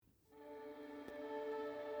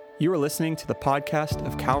You are listening to the podcast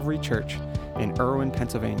of Calvary Church in Irwin,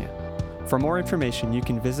 Pennsylvania. For more information, you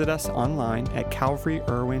can visit us online at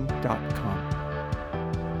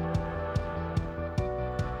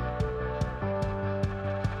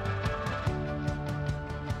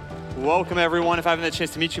calvaryirwin.com. Welcome, everyone. If I haven't had a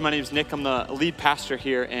chance to meet you, my name is Nick. I'm the lead pastor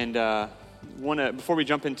here, and before we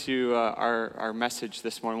jump into our message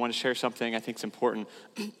this morning, I want to share something I think is important.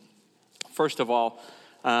 First of all,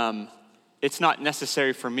 it's not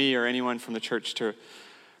necessary for me or anyone from the church to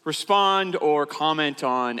respond or comment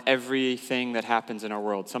on everything that happens in our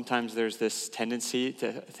world. Sometimes there's this tendency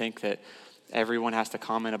to think that everyone has to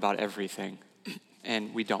comment about everything,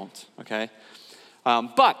 and we don't, okay?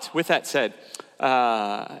 But with that said,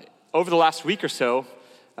 over the last week or so,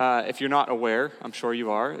 if you're not aware, I'm sure you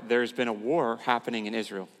are, there's been a war happening in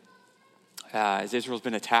Israel. As Israel's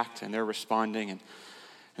been attacked and they're responding, and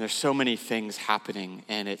there's so many things happening,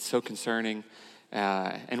 and it's so concerning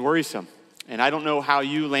and worrisome. And I don't know how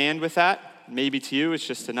you land with that. Maybe to you it's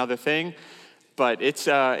just another thing, but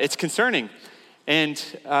it's concerning. And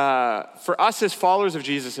for us as followers of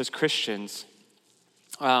Jesus, as Christians,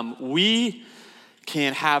 we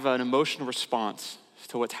can have an emotional response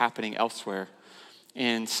to what's happening elsewhere.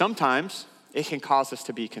 And sometimes it can cause us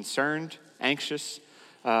to be concerned, anxious.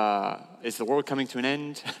 Is the world coming to an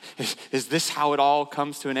end? Is this how it all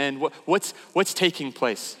comes to an end? What's taking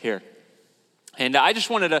place here? And I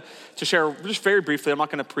just wanted to share just very briefly. I'm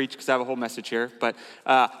not going to preach because I have a whole message here, but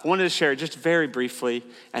I wanted to share just very briefly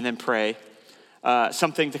and then pray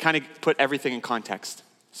something to kind of put everything in context.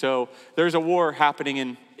 So there's a war happening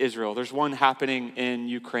in Israel. There's one happening in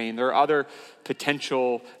Ukraine. There are other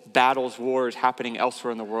potential battles, wars happening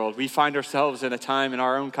elsewhere in the world. We find ourselves in a time in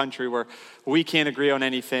our own country where we can't agree on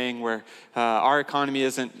anything, where our economy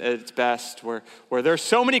isn't at its best, where there's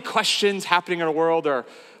so many questions happening in our world. There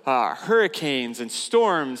are hurricanes and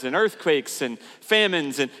storms and earthquakes and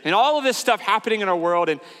famines and all of this stuff happening in our world.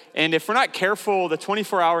 And if we're not careful, the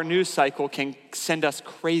 24-hour news cycle can send us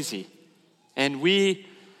crazy. And we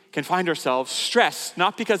can find ourselves stressed,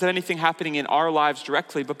 not because of anything happening in our lives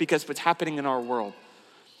directly, but because of what's happening in our world.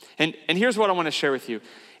 And here's what I want to share with you.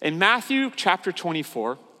 In Matthew chapter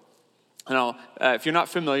 24, if you're not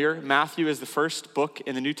familiar, Matthew is the first book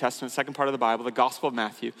in the New Testament, second part of the Bible, the Gospel of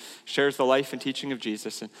Matthew, shares the life and teaching of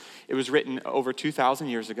Jesus. And it was written over 2,000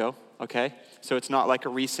 years ago, okay? So it's not like a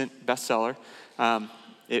recent bestseller.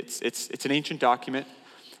 It's an ancient document.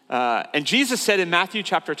 And Jesus said in Matthew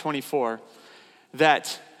chapter 24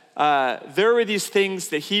 that there were these things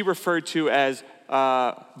that he referred to as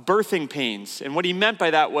birthing pains. And what he meant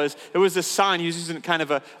by that was, it was a sign. He was using kind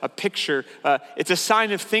of a picture. It's a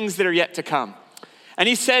sign of things that are yet to come. And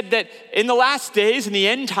he said that in the last days, in the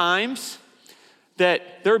end times, that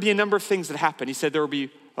there would be a number of things that happen. He said there will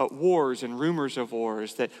be wars and rumors of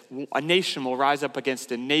wars, that a nation will rise up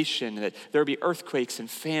against a nation, that there will be earthquakes and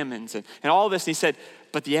famines and all of this. And he said,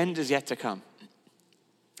 but the end is yet to come.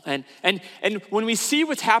 And when we see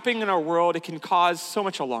what's happening in our world, it can cause so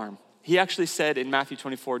much alarm. He actually said in Matthew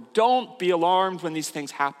 24, don't be alarmed when these things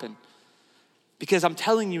happen, because I'm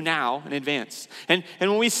telling you now in advance. And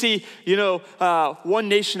when we see, one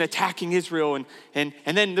nation attacking Israel, and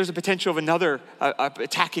then there's a potential of another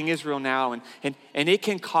attacking Israel now, and it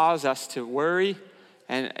can cause us to worry,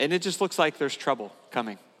 and it just looks like there's trouble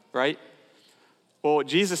coming, right? Well,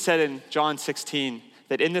 Jesus said in John 16,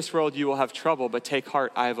 that in this world you will have trouble, but take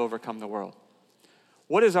heart, I have overcome the world.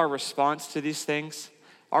 What is our response to these things?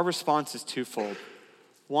 Our response is twofold.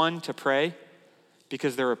 One, to pray,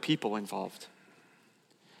 because there are people involved.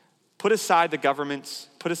 Put aside the governments,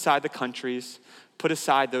 put aside the countries, put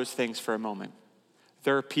aside those things for a moment.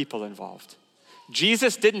 There are people involved.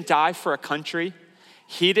 Jesus didn't die for a country.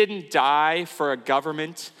 He didn't die for a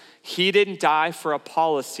government. He didn't die for a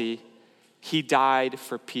policy. He died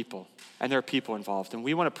for people. And there are people involved. And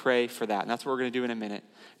we want to pray for that. And that's what we're going to do in a minute.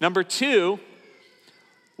 Number two,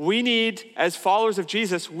 we need, as followers of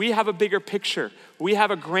Jesus, we have a bigger picture. We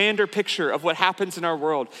have a grander picture of what happens in our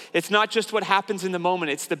world. It's not just what happens in the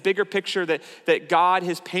moment. It's the bigger picture that God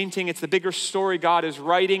is painting. It's the bigger story God is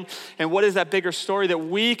writing. And what is that bigger story? That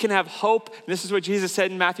we can have hope. And this is what Jesus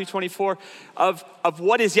said in Matthew 24, of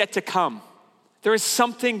what is yet to come. There is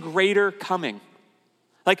something greater coming.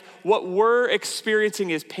 Like what we're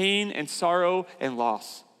experiencing is pain and sorrow and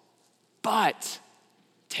loss. But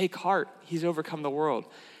take heart, he's overcome the world.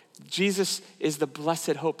 Jesus is the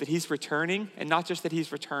blessed hope that he's returning, and not just that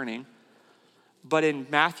he's returning, but in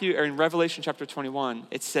Revelation chapter 21,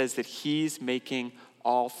 it says that he's making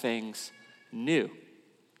all things new.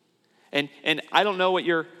 And I don't know what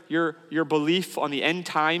your belief on the end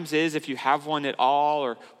times is, if you have one at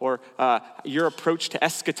all, or your approach to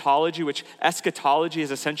eschatology, which eschatology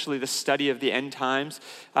is essentially the study of the end times.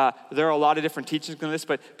 There are a lot of different teachings on this,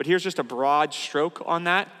 but here's just a broad stroke on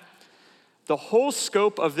that. The whole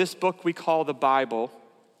scope of this book we call the Bible,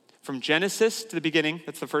 from Genesis to the beginning,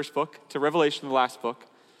 that's the first book, to Revelation, the last book,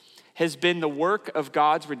 has been the work of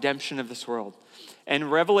God's redemption of this world.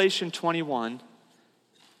 And Revelation 21,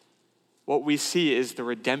 what we see is the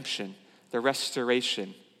redemption, the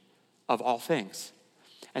restoration of all things.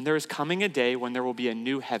 And there is coming a day when there will be a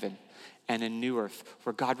new heaven and a new earth,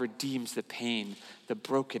 where God redeems the pain, the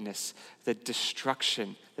brokenness, the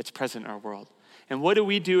destruction that's present in our world. And what do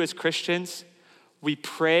we do as Christians? We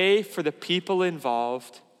pray for the people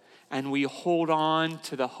involved, and we hold on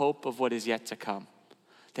to the hope of what is yet to come.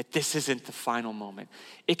 That this isn't the final moment.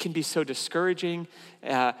 It can be so discouraging,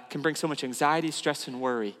 can bring so much anxiety, stress, and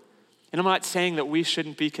worry. And I'm not saying that we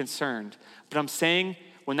shouldn't be concerned, but I'm saying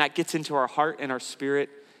when that gets into our heart and our spirit,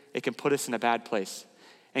 it can put us in a bad place.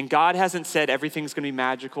 And God hasn't said everything's going to be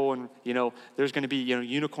magical and, there's going to be,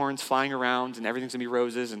 unicorns flying around and everything's going to be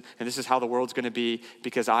roses and this is how the world's going to be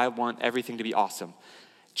because I want everything to be awesome.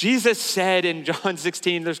 Jesus said in John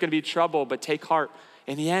 16, there's going to be trouble, but take heart.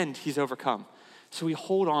 In the end, he's overcome. So we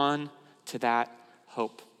hold on to that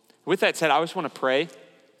hope. With that said, I just want to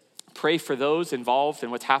pray for those involved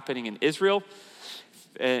in what's happening in Israel.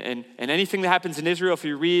 And anything that happens in Israel, if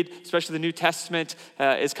you read, especially the New Testament,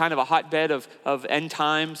 is kind of a hotbed of end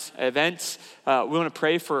times events. We want to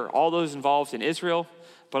pray for all those involved in Israel,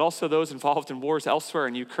 but also those involved in wars elsewhere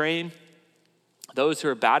in Ukraine, those who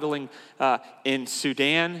are battling in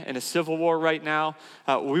Sudan in a civil war right now.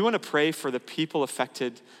 We want to pray for the people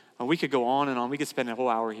affected. We could go on and on. We could spend a whole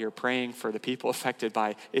hour here praying for the people affected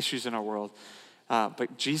by issues in our world.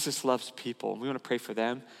 But Jesus loves people, and we want to pray for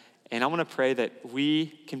them. And I want to pray that we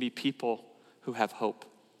can be people who have hope.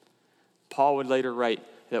 Paul would later write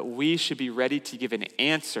that we should be ready to give an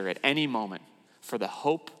answer at any moment for the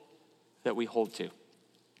hope that we hold to.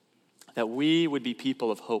 That we would be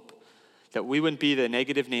people of hope. That we wouldn't be the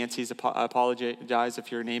negative Nancys. I apologize if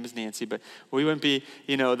your name is Nancy, but we wouldn't be,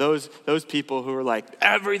 those people who are like,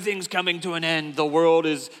 everything's coming to an end. The world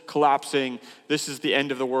is collapsing. This is the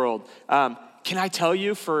end of the world. Can I tell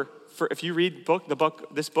you, for if you read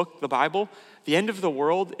this book, the Bible, the end of the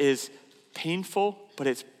world is painful, but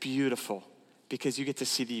it's beautiful because you get to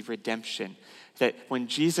see the redemption. That when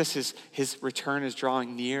his return is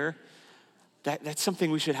drawing near, that's something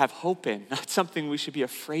we should have hope in, not something we should be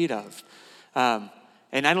afraid of.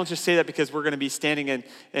 And I don't just say that because we're going to be standing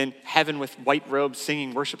in heaven with white robes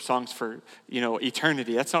singing worship songs for,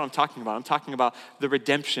 eternity. That's not what I'm talking about. I'm talking about the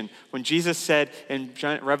redemption. When Jesus said in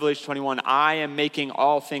Revelation 21, I am making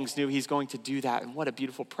all things new, he's going to do that. And what a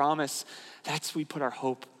beautiful promise. That's we put our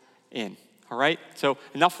hope in. All right? So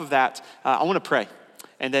enough of that. I want to pray.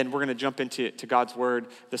 And then we're going to jump into God's word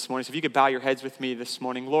this morning. So if you could bow your heads with me this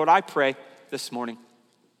morning. Lord, I pray this morning,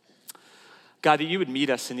 God, that you would meet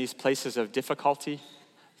us in these places of difficulty.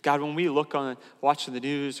 God, when we watch the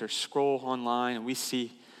news or scroll online and we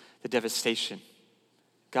see the devastation,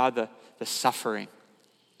 God, the suffering,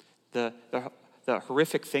 the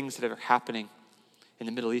horrific things that are happening in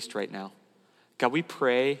the Middle East right now, God, we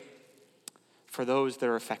pray for those that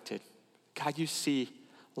are affected. God, you see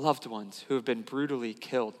loved ones who have been brutally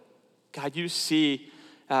killed. God, you see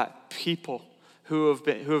people who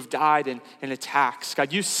have died in attacks.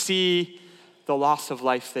 God, you see the loss of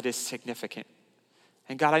life that is significant.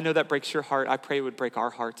 And God, I know that breaks your heart. I pray it would break our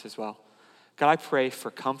hearts as well. God, I pray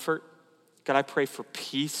for comfort. God, I pray for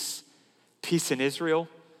peace in Israel.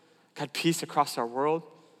 God, peace across our world.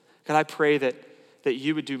 God, I pray that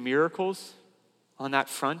you would do miracles on that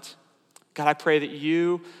front. God, I pray that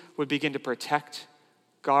you would begin to protect,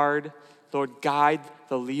 guard, Lord, guide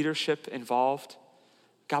the leadership involved.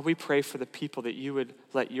 God, we pray for the people that you would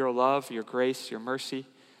let your love, your grace, your mercy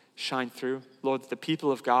shine through. Lord, that the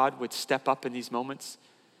people of God would step up in these moments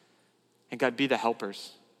and God, be the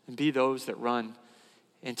helpers and be those that run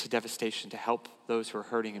into devastation to help those who are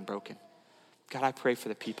hurting and broken. God, I pray for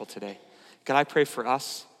the people today. God, I pray for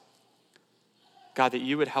us. God, that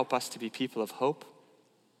you would help us to be people of hope.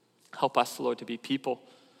 Help us, Lord, to be people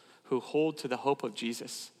who hold to the hope of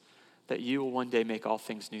Jesus, that you will one day make all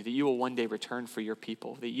things new, that you will one day return for your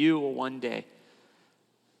people, that you will one day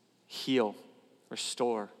heal,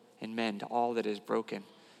 restore, and mend all that is broken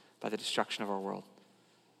by the destruction of our world.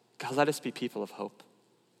 God, let us be people of hope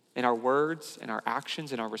in our words, in our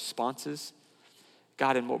actions, in our responses.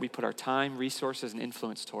 God, in what we put our time, resources, and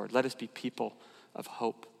influence toward, let us be people of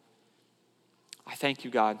hope. I thank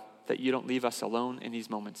you, God, that you don't leave us alone in these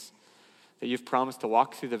moments. that you've promised to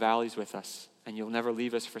walk through the valleys with us, and you'll never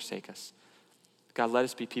leave us, forsake us. God, let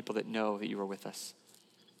us be people that know that you are with us.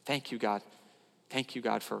 Thank you, God. Thank you,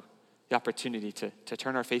 God, for the opportunity to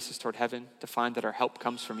turn our faces toward heaven, to find that our help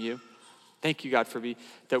comes from you. Thank you, God,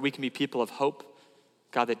 that we can be people of hope.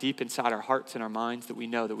 God, that deep inside our hearts and our minds that we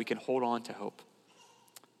know that we can hold on to hope.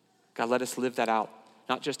 God, let us live that out,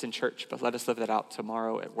 not just in church, but let us live that out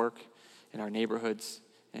tomorrow at work, in our neighborhoods,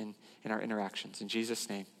 and in our interactions. In Jesus'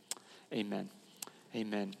 name, amen.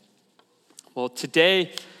 Amen. Well,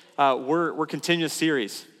 today we're continuing a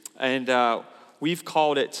series, and we've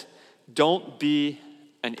called it, Don't Be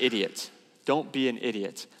an Idiot. Don't be an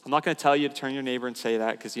idiot. I'm not going to tell you to turn to your neighbor and say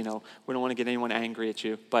that because, we don't want to get anyone angry at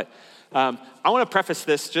you. But I want to preface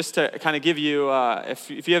this just to kind of give you, if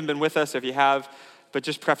you haven't been with us, if you have, but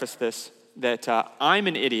just preface this, that I'm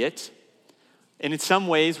an idiot, and in some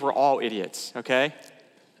ways we're all idiots, okay?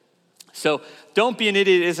 So don't be an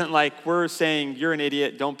idiot isn't like we're saying you're an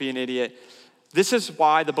idiot, don't be an idiot. This is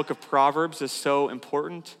why the book of Proverbs is so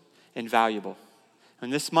important and valuable.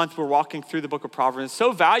 And this month we're walking through the book of Proverbs. It's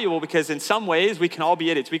so valuable because in some ways we can all be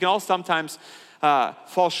idiots. We can all sometimes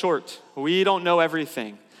fall short. We don't know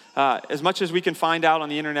everything. As much as we can find out on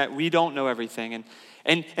the internet, we don't know everything.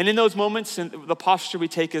 And in those moments, the posture we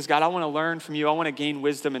take is, God, I want to learn from you. I want to gain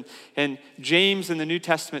wisdom. And James in the New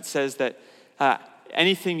Testament says that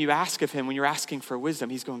anything you ask of him, when you're asking for wisdom,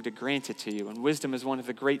 he's going to grant it to you. And wisdom is one of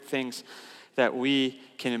the great things that we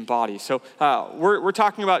can embody. So we're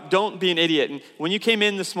talking about don't be an idiot. And when you came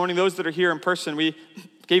in this morning, those that are here in person, we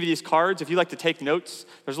gave you these cards. If you like to take notes,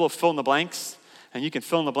 there's a little fill in the blanks, and you can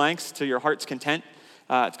fill in the blanks to your heart's content.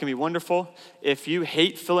 It's going to be wonderful. If you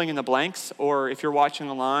hate filling in the blanks, or if you're watching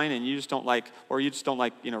online and you just don't like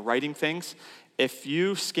writing things, if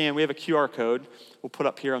you scan, we have a QR code we'll put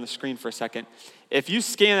up here on the screen for a second. If you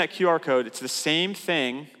scan that QR code, it's the same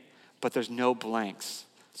thing, but there's no blanks.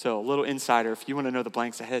 So a little insider, if you want to know the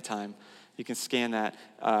blanks ahead of time, you can scan that.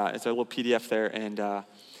 It's a little PDF there, and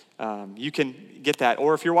you can get that.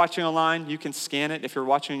 Or if you're watching online, you can scan it. If you're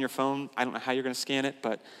watching on your phone, I don't know how you're going to scan it,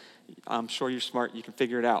 but I'm sure you're smart. You can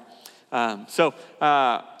figure it out. So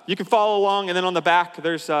you can follow along, and then on the back,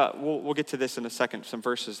 there's we'll get to this in a second, some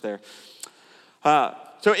verses there.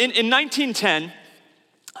 So in 1910,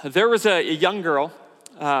 there was a young girl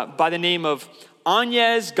by the name of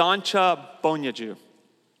Agnes Gancha Bonyaju.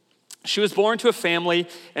 She was born to a family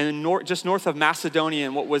just north of Macedonia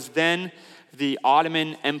in what was then the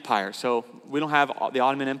Ottoman Empire. So we don't have the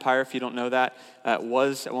Ottoman Empire, if you don't know that. It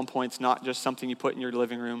was at one point. It's not just something you put in your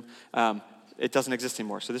living room. It doesn't exist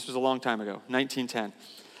anymore. So this was a long time ago, 1910.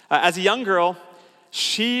 As a young girl,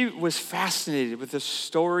 she was fascinated with the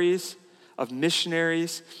stories of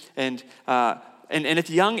missionaries. And at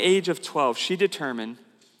the young age of 12, she determined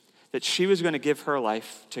that she was going to give her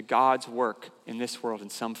life to God's work in this world in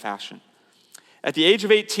some fashion. At the age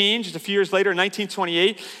of 18, just a few years later, in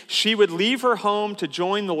 1928, she would leave her home to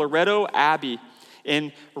join the Loreto Abbey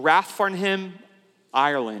in Rathfarnham,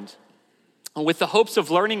 Ireland, with the hopes of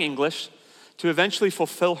learning English to eventually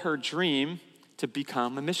fulfill her dream to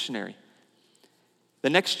become a missionary. The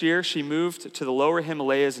next year, she moved to the lower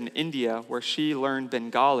Himalayas in India, where she learned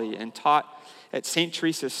Bengali and taught at St.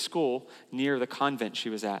 Teresa's school near the convent she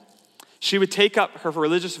was at. She would take up her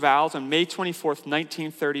religious vows on May 24th,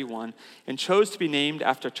 1931, and chose to be named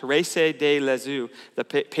after Teresa de Lisieux, the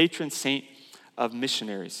patron saint of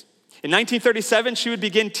missionaries. In 1937, she would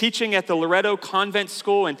begin teaching at the Loreto Convent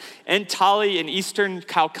School in Entali in eastern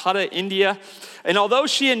Calcutta, India. And although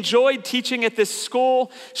she enjoyed teaching at this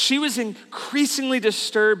school, she was increasingly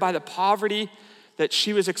disturbed by the poverty that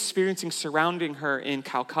she was experiencing surrounding her in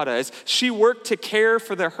Calcutta. As she worked to care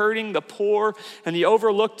for the hurting, the poor, and the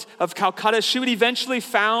overlooked of Calcutta, she would eventually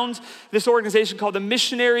found this organization called the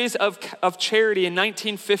Missionaries of Charity in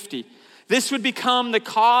 1950. This would become the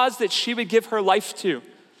cause that she would give her life to.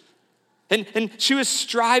 And she was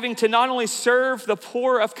striving to not only serve the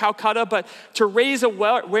poor of Calcutta, but to raise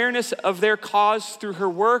awareness of their cause through her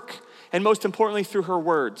work, and most importantly, through her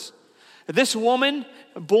words. This woman,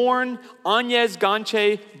 born Agnes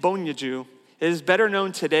Gancha Bonyaju, is better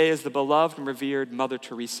known today as the beloved and revered Mother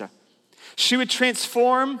Teresa. She would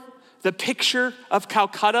transform the picture of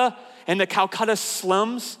Calcutta and the Calcutta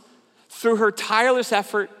slums through her tireless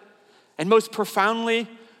effort, and most profoundly,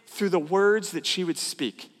 through the words that she would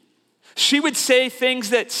speak. She would say things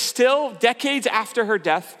that still, decades after her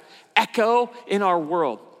death, echo in our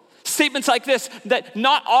world. Statements like this, that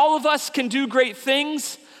not all of us can do great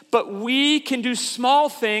things, but we can do small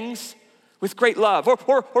things with great love.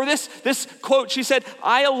 Or this quote, she said,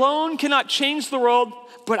 I alone cannot change the world,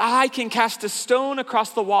 but I can cast a stone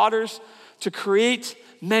across the waters to create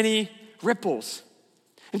many ripples.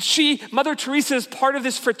 And Mother Teresa, is part of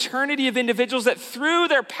this fraternity of individuals that through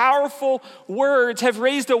their powerful words have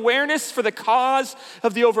raised awareness for the cause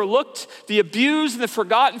of the overlooked, the abused, and the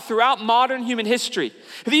forgotten throughout modern human history.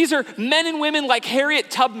 These are men and women like Harriet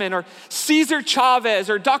Tubman or Cesar Chavez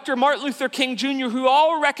or Dr. Martin Luther King Jr., who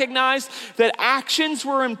all recognized that actions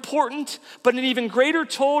were important, but an even greater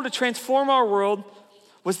tool to transform our world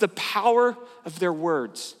was the power of their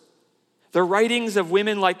words. The writings of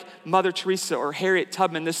women like Mother Teresa or Harriet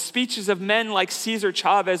Tubman, the speeches of men like Cesar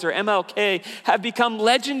Chavez or MLK have become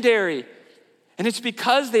legendary. And it's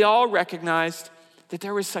because they all recognized that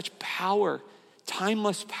there was such power,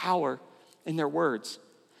 timeless power in their words.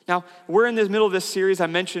 Now, we're in the middle of this series I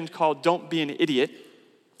mentioned called Don't Be an Idiot.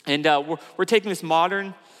 And we're taking this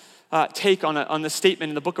modern take on the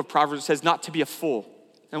statement in the book of Proverbs that says not to be a fool.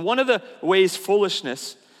 And one of the ways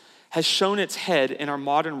foolishness has shown its head in our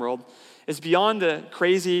modern world is beyond the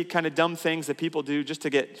crazy kind of dumb things that people do just to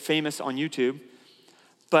get famous on YouTube,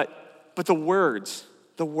 but the words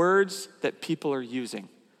that people are using.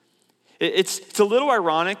 It's a little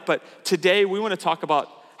ironic, but today we want to talk about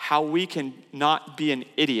how we can not be an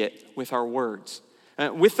idiot with our words.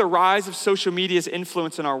 With the rise of social media's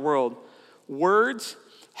influence in our world, words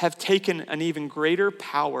have taken an even greater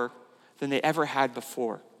power than they ever had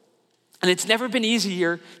before. And it's never been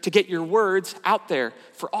easier to get your words out there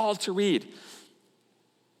for all to read.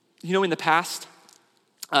 You know, in the past,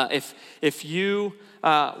 if you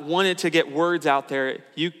wanted to get words out there,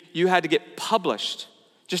 you had to get published.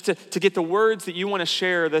 Just to get the words that you want to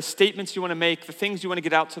share, the statements you want to make, the things you want to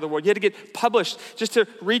get out to the world. You had to get published just to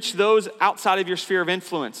reach those outside of your sphere of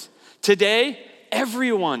influence. Today,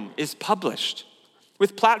 everyone is published.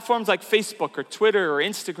 With platforms like Facebook or Twitter or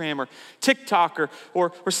Instagram or TikTok or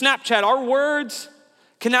Snapchat, our words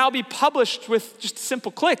can now be published with just a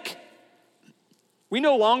simple click. We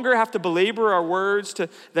no longer have to belabor our words to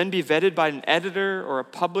then be vetted by an editor or a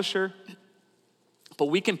publisher, but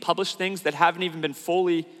we can publish things that haven't even been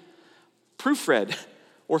fully proofread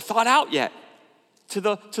or thought out yet to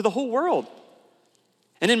the whole world.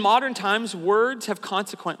 And in modern times, words have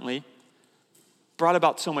consequently brought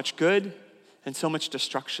about so much good and so much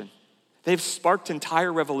destruction. They've sparked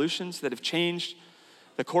entire revolutions that have changed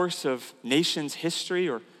the course of nations' history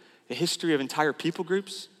or the history of entire people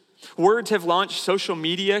groups. Words have launched social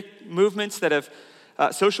movements that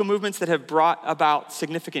have brought about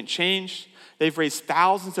significant change. They've raised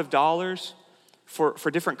thousands of dollars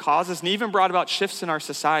for different causes and even brought about shifts in our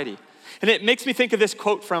society. And it makes me think of this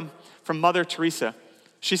quote from Mother Teresa.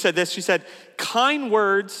 She said this, she said, "Kind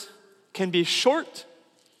words can be short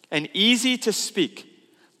and easy to speak,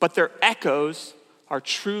 but their echoes are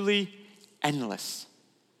truly endless."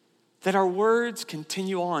 That our words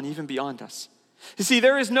continue on even beyond us. You see,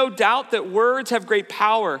 there is no doubt that words have great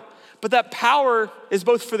power, but that power is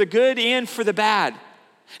both for the good and for the bad.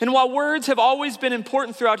 And while words have always been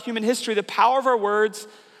important throughout human history, the power of our words,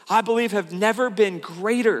 I believe, have never been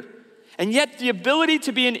greater. And yet the ability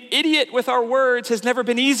to be an idiot with our words has never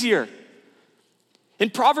been easier. In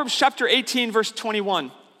Proverbs chapter 18, verse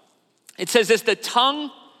 21, it says this, the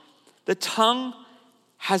tongue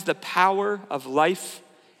has the power of life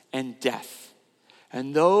and death,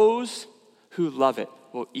 and those who love it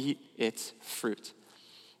will eat its fruit.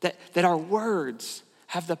 That our words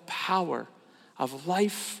have the power of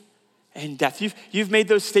life and death. You've made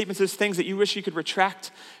those statements, those things that you wish you could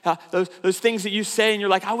retract, those things that you say and you're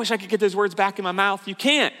like, I wish I could get those words back in my mouth. You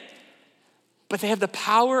can't. But they have the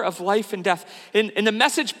power of life and death. In the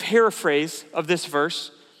Message paraphrase of this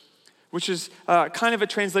verse, which is kind of a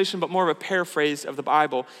translation but more of a paraphrase of the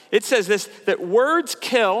Bible, it says this, that words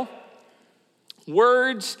kill,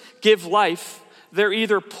 words give life. They're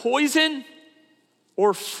either poison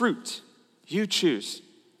or fruit. You choose.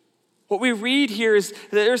 What we read here is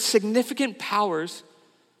that there's significant power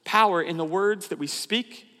in the words that we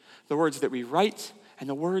speak, the words that we write, and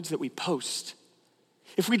the words that we post.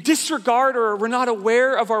 If we disregard or we're not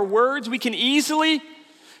aware of our words, we can easily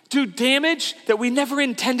do damage that we never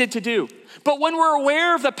intended to do. But when we're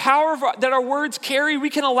aware of the power that our words carry, we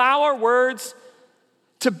can allow our words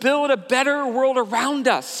to build a better world around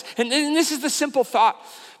us. And this is the simple thought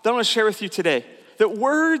that I want to share with you today, that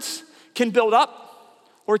words can build up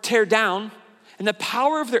or tear down, and the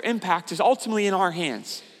power of their impact is ultimately in our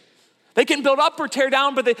hands. They can build up or tear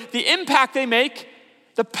down, but the impact they make,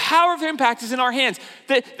 the power of their impact is in our hands.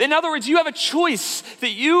 In other words, you have a choice,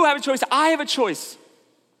 I have a choice.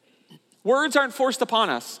 Words aren't forced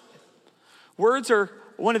upon us. Words are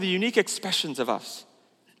one of the unique expressions of us.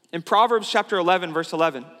 In Proverbs chapter 11, verse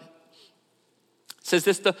 11, it says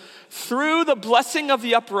this, through the blessing of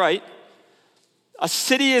the upright, A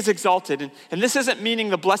city is exalted. And this isn't meaning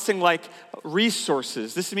the blessing like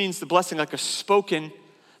resources. This means the blessing like a spoken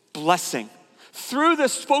blessing. Through the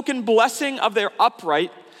spoken blessing of their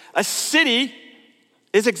upright, a city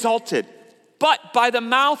is exalted. But by the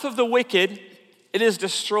mouth of the wicked, it is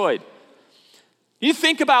destroyed. You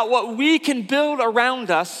think about what we can build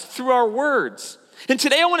around us through our words. And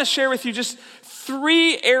today I want to share with you just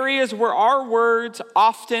 3 areas where our words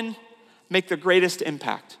often make the greatest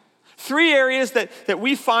impact. 3 areas that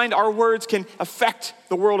we find our words can affect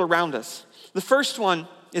the world around us. The first one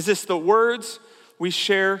is this: the words we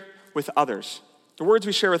share with others. The words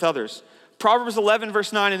we share with others. Proverbs 11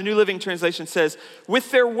 verse 9 in the New Living Translation says,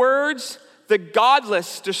 "With their words, the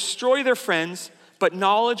godless destroy their friends, but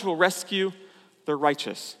knowledge will rescue the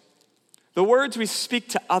righteous." The words we speak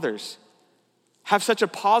to others have such a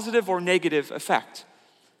positive or negative effect.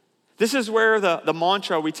 This is where the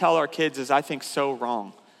mantra we tell our kids is, I think, so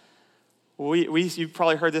wrong. You've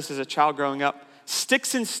probably heard this as a child growing up.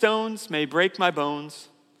 Sticks and stones may break my bones,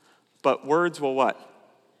 but words will what?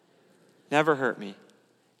 Never hurt me.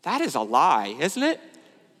 That is a lie, isn't it?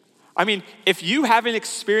 I mean, if you haven't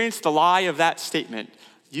experienced the lie of that statement,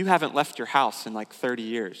 you haven't left your house in like 30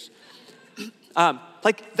 years.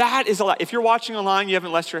 That is a lie. If you're watching online, you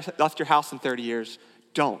haven't left your house in 30 years,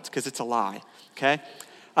 don't, because it's a lie, okay?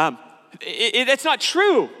 It's not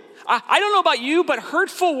true. I don't know about you, but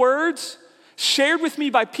hurtful words shared with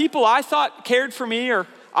me by people I thought cared for me or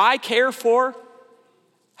I care for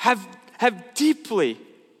have deeply,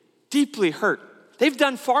 deeply hurt. They've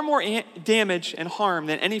done far more damage and harm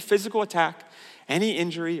than any physical attack, any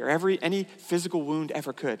injury, or any physical wound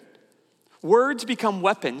ever could. Words become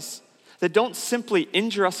weapons that don't simply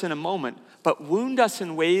injure us in a moment, but wound us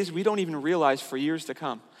in ways we don't even realize for years to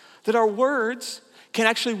come. That our words can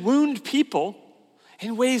actually wound people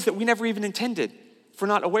in ways that we never even intended if we're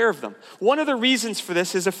not aware of them. One of the reasons for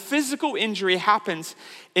this is a physical injury happens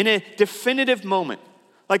in a definitive moment.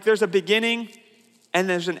 Like there's a beginning and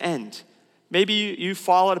there's an end. Maybe you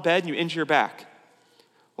fall out of bed and you injure your back.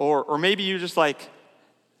 Or maybe you just like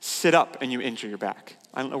sit up and you injure your back.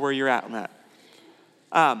 I don't know where you're at on that.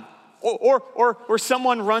 Or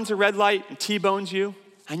someone runs a red light and T-bones you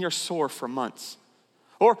and you're sore for months.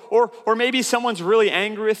 Or maybe someone's really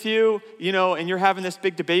angry with you, and you're having this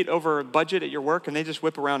big debate over a budget at your work and they just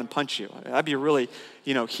whip around and punch you. That'd be really,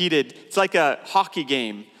 heated. It's like a hockey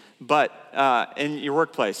game, but in your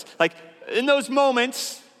workplace. Like in those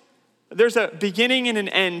moments, there's a beginning and an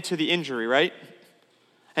end to the injury, right?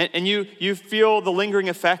 And you feel the lingering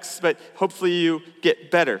effects, but hopefully you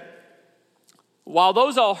get better. While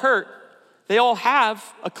those all hurt, they all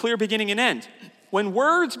have a clear beginning and end. When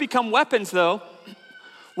words become weapons, though,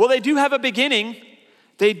 well, they do have a beginning.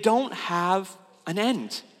 They don't have an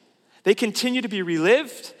end. They continue to be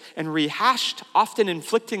relived and rehashed, often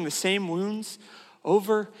inflicting the same wounds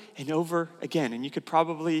over and over again. And you could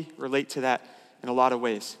probably relate to that in a lot of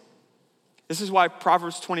ways. This is why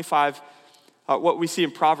Proverbs 25, what we see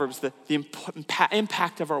in Proverbs, the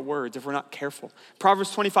impact of our words if we're not careful.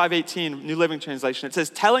 Proverbs 25:18, New Living Translation, it says,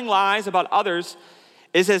 "Telling lies about others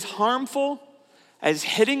is as harmful as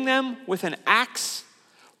hitting them with an axe,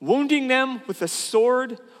 wounding them with a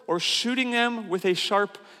sword, or shooting them with a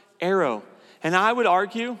sharp arrow." And I would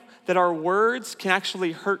argue that our words can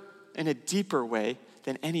actually hurt in a deeper way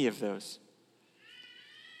than any of those.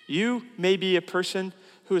 You may be a person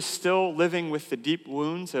who is still living with the deep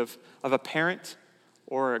wounds of a parent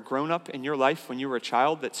or a grown-up in your life when you were a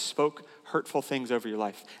child that spoke hurtful things over your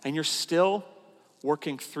life. And you're still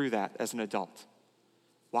working through that as an adult.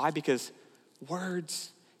 Why? Because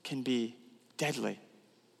words can be deadly.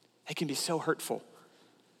 They can be so hurtful.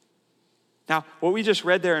 Now, what we just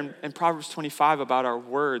read there in Proverbs 25 about our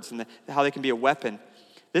words and how they can be a weapon,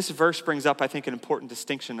 this verse brings up, I think, an important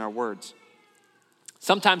distinction in our words.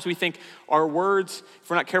 Sometimes we think our words, if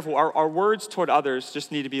we're not careful, our words toward others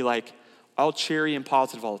just need to be like all cheery and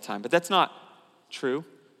positive all the time. But that's not true.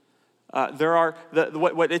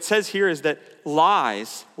 What it says here is that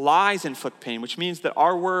lies inflict pain, which means that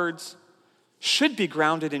our words should be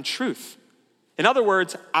grounded in truth. In other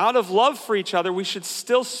words, out of love for each other, we should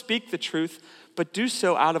still speak the truth, but do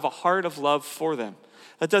so out of a heart of love for them.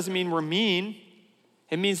 That doesn't mean we're mean.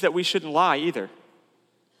 It means that we shouldn't lie either.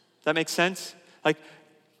 Does that make sense? Like,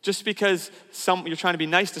 just because you're trying to be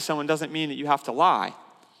nice to someone doesn't mean that you have to lie,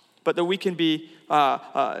 but that we can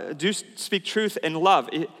do speak truth in love.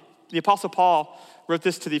 The Apostle Paul wrote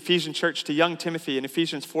this to the Ephesian church, to young Timothy in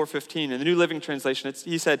Ephesians 4:15. In the New Living Translation,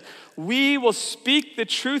 he said, "We will speak the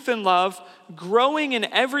truth in love, growing in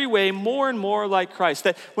every way more and more like Christ."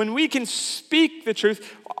 That when we can speak the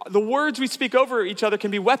truth, the words we speak over each other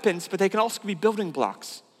can be weapons, but they can also be building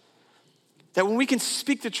blocks. That when we can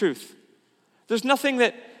speak the truth, there's nothing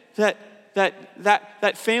that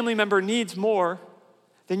family member needs more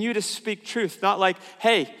than you to speak truth. Not like,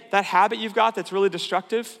 hey, that habit you've got that's really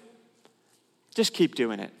destructive, just keep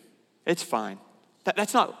doing it. It's fine.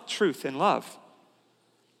 That's not truth in love.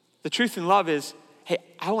 The truth in love is, hey,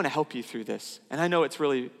 I want to help you through this. And I know it's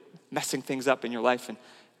really messing things up in your life and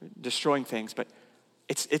destroying things, but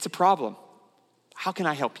it's a problem. How can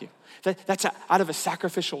I help you? That's out of a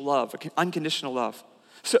sacrificial love, an unconditional love.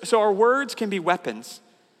 So our words can be weapons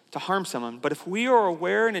to harm someone, but if we are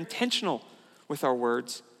aware and intentional with our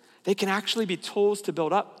words, they can actually be tools to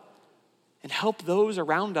build up and help those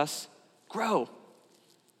around us grow.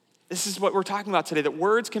 This is what we're talking about today, that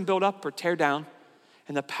words can build up or tear down,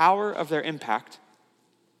 and the power of their impact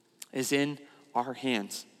is in our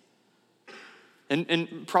hands.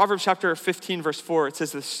 In Proverbs chapter 15, verse 4, it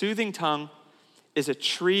says, "The soothing tongue is a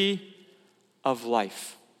tree of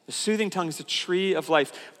life." The soothing tongue is a tree of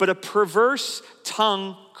life, but a perverse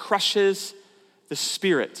tongue crushes the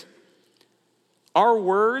spirit. Our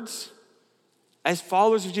words, as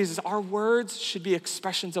followers of Jesus, our words should be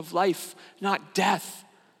expressions of life, not death.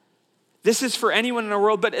 This is for anyone in our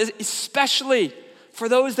world, but especially for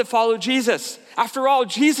those that follow Jesus. After all,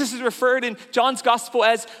 Jesus is referred in John's gospel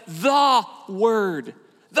as the Word.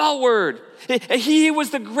 The Word. He was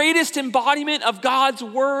the greatest embodiment of God's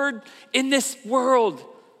Word in this world.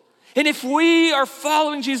 And if we are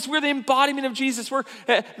following Jesus, we're the embodiment of Jesus. We're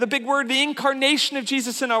the big word, the incarnation of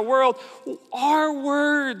Jesus in our world. Our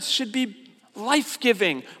words should be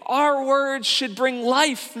life-giving. Our words should bring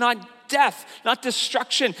life, not death, not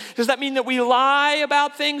destruction. Does that mean that we lie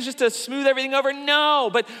about things just to smooth everything over? No,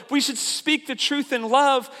 but we should speak the truth in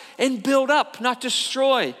love and build up, not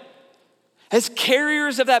destroy. As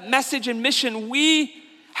carriers of that message and mission, we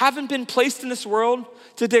haven't been placed in this world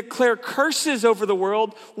to declare curses over the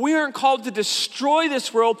world. We aren't called to destroy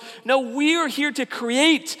this world. No, we are here to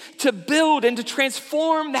create, to build, and to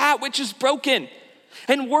transform that which is broken.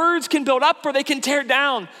 And words can build up or they can tear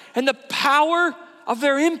down. And the power of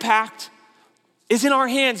their impact is in our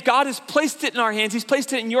hands. God has placed it in our hands. He's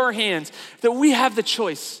placed it in your hands, that we have the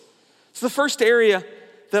choice. So the first area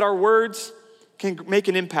that our words can make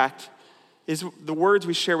an impact is the words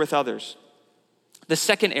we share with others. The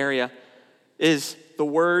second area is the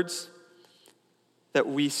words that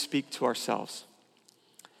we speak to ourselves.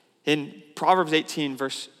 In Proverbs 18,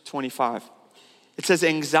 verse 25, it says,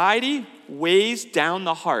 "Anxiety weighs down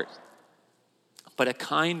the heart, but a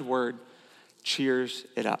kind word cheers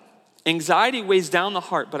it up." Anxiety weighs down the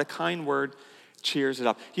heart, but a kind word cheers it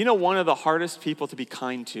up. You know, one of the hardest people to be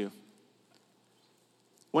kind to,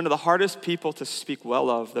 one of the hardest people to speak well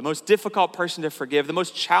of, the most difficult person to forgive, the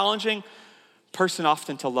most challenging person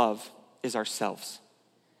often to love is ourselves.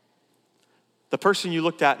 The person you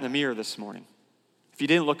looked at in the mirror this morning. If you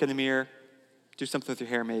didn't look in the mirror, do something with your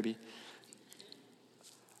hair maybe.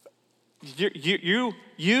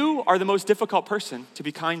 You are the most difficult person to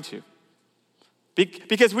be kind to.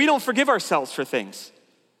 Because we don't forgive ourselves for things.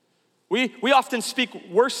 We often speak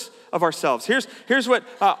worse of ourselves. Here's what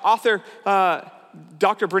author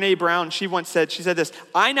Dr. Brene Brown, she once said. She said this: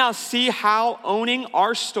 "I now see how owning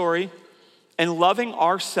our story and loving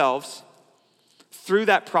ourselves through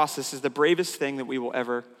that process is the bravest thing that we will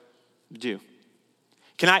ever do."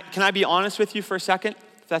 Can I be honest with you for a second,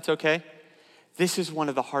 if that's okay? This is one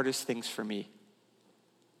of the hardest things for me.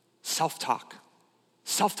 Self-talk.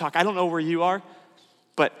 Self-talk. I don't know where you are,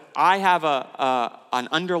 but I have an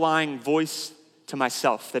underlying voice to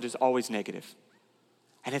myself that is always negative.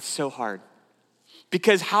 And it's so hard.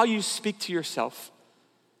 Because how you speak to yourself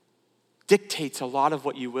dictates a lot of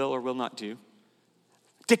what you will or will not do.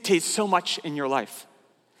 Dictates so much in your life.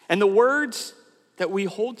 And the words that we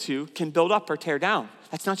hold to can build up or tear down.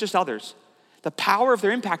 That's not just others. The power of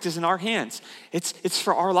their impact is in our hands. It's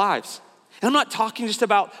for our lives. And I'm not talking just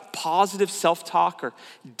about positive self-talk or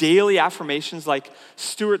daily affirmations like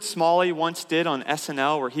Stuart Smalley once did on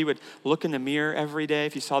SNL, where he would look in the mirror every day,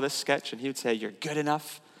 if you saw this sketch, and he would say, "You're good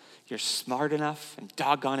enough, you're smart enough, and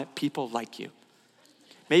doggone it, people like you."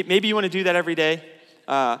 Maybe you want to do that every day.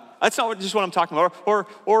 That's not just what I'm talking about.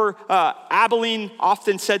 Or Abilene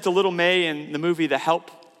often said to little May in the movie The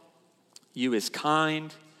Help, "You is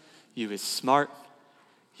kind, you is smart,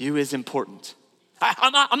 you is important."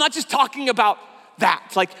 I'm not just talking about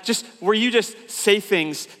that, like just where you just say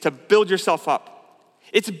things to build yourself up.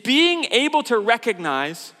 It's being able to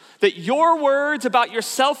recognize that your words about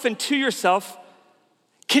yourself and to yourself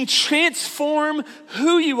can transform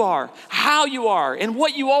who you are, how you are, and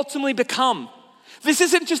what you ultimately become. This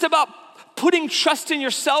isn't just about putting trust in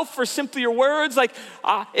yourself for simply your words, like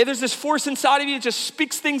if there's this force inside of you that just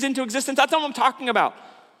speaks things into existence. That's not what I'm talking about.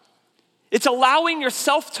 It's allowing your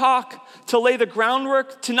self-talk to lay the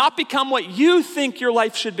groundwork to not become what you think your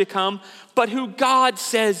life should become, but who God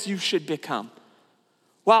says you should become.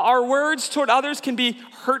 While our words toward others can be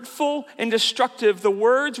hurtful and destructive, the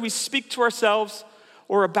words we speak to ourselves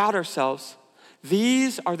or about ourselves,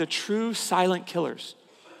 these are the true silent killers.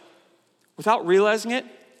 Without realizing it,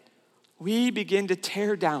 we begin to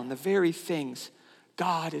tear down the very things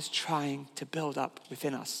God is trying to build up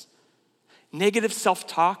within us. Negative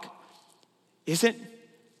self-talk isn't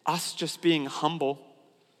us just being humble,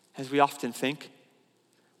 as we often think,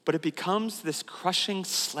 but it becomes this crushing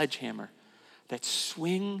sledgehammer that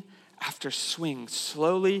swing after swing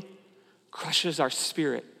slowly crushes our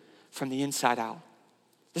spirit from the inside out.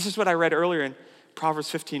 This is what I read earlier in Proverbs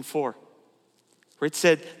 15:4, where it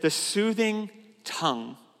said, the soothing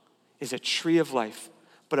tongue is a tree of life,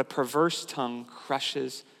 but a perverse tongue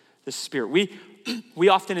crushes the spirit. We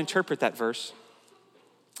often interpret that verse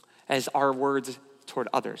as our words toward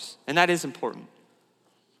others, and that is important.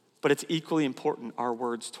 But it's equally important, our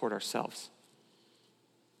words toward ourselves.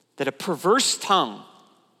 That a perverse tongue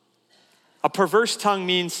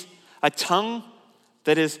means a tongue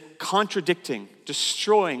that is contradicting,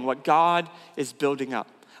 destroying what God is building up.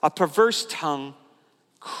 A perverse tongue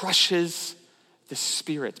crushes the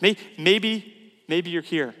spirit. Maybe you're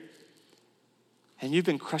here and you've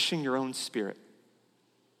been crushing your own spirit.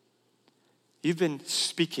 You've been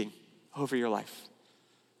speaking over your life.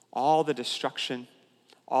 All the destruction,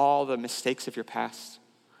 all the mistakes of your past,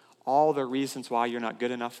 all the reasons why you're not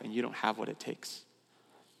good enough and you don't have what it takes.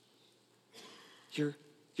 You're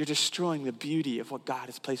destroying the beauty of what God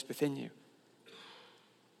has placed within you.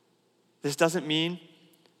 This doesn't mean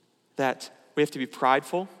that we have to be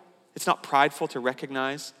prideful. It's not prideful to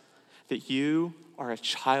recognize that you are a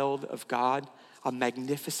child of God, a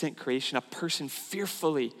magnificent creation, a person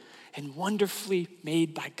fearfully and wonderfully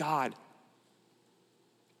made by God.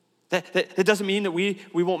 That doesn't mean that we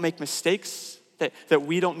won't make mistakes, that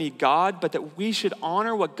we don't need God, but that we should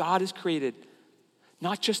honor what God has created,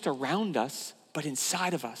 not just around us, but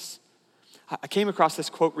inside of us. I came across this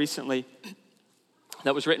quote recently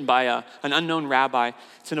that was written by an unknown rabbi.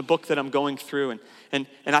 It's in a book that I'm going through, and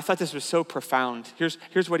I thought this was so profound.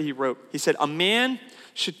 Here's what he wrote. He said, a man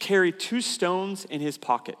should carry 2 stones in his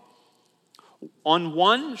pocket. On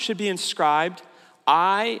one should be inscribed,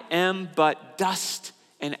 I am but dust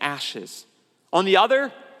and ashes. On the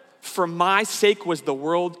other, for my sake was the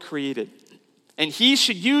world created. And he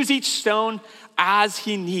should use each stone as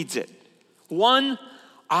he needs it. One,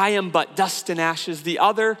 I am but dust and ashes. The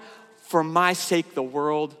other, for my sake the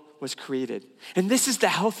world was created. And this is the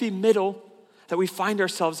healthy middle that we find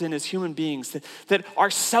ourselves in as human beings, that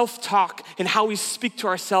our self-talk and how we speak to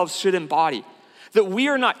ourselves should embody. That we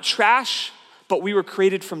are not trash, but we were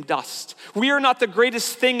created from dust. We are not the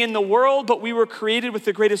greatest thing in the world, but we were created with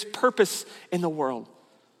the greatest purpose in the world.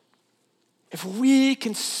 If we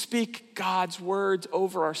can speak God's words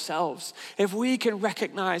over ourselves, if we can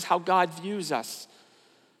recognize how God views us,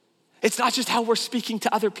 it's not just how we're speaking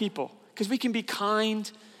to other people, because we can be kind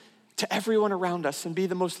to everyone around us and be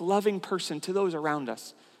the most loving person to those around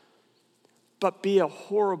us, but be a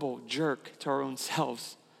horrible jerk to our own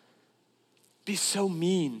selves. Be so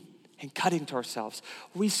mean and cutting to ourselves.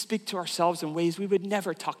 We speak to ourselves in ways we would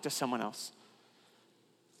never talk to someone else.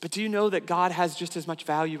 But do you know that God has just as much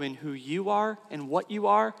value in who you are and what you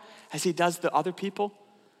are as he does the other people?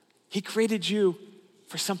 He created you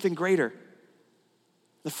for something greater.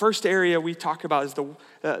 The first area we talk about is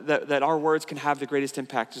that our words can have the greatest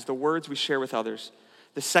impact is the words we share with others.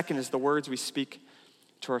 The second is the words we speak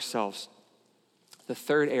to ourselves. The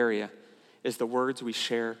third area is the words we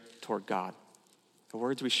share toward God. The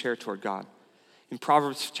words we share toward God. In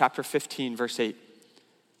Proverbs chapter 15, verse 8,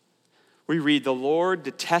 we read, the Lord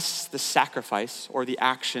detests the sacrifice or the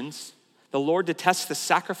actions. The Lord detests the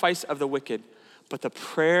sacrifice of the wicked, but the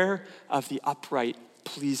prayer of the upright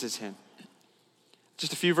pleases him.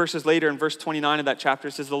 Just a few verses later in verse 29 of that chapter,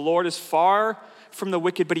 it says, the Lord is far from the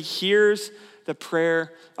wicked, but he hears the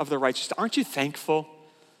prayer of the righteous. Aren't you thankful?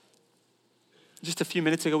 Just a few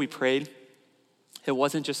minutes ago we prayed. It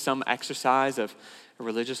wasn't just some exercise of a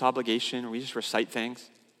religious obligation where we just recite things.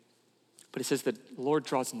 But it says the Lord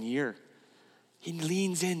draws near. He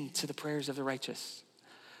leans into the prayers of the righteous.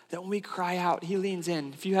 That when we cry out, he leans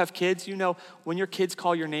in. If you have kids, you know when your kids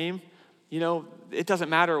call your name, it doesn't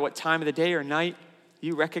matter what time of the day or night,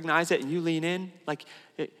 you recognize it and you lean in. Like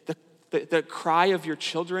the cry of your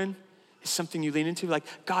children is something you lean into. Like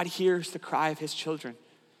God hears the cry of his children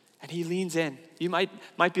and he leans in. You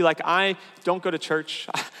might be like, I don't go to church.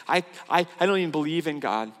 I don't even believe in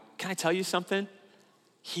God. Can I tell you something?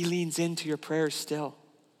 He leans into your prayers still.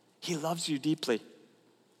 He loves you deeply.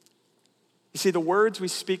 You see, the words we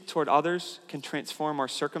speak toward others can transform our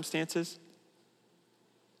circumstances.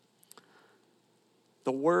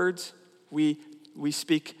 The words we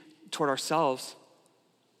speak toward ourselves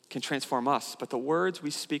can transform us, but the words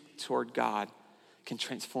we speak toward God can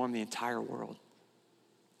transform the entire world.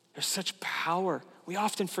 There's such power. We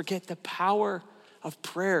often forget the power of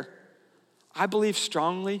prayer. I believe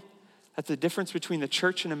strongly that the difference between the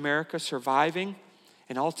church in America surviving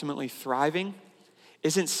and ultimately thriving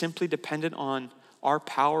isn't simply dependent on our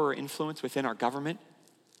power or influence within our government.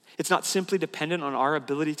 It's not simply dependent on our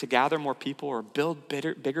ability to gather more people or build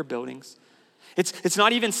bigger buildings. It's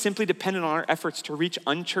not even simply dependent on our efforts to reach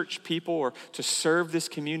unchurched people or to serve this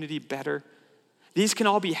community better. These can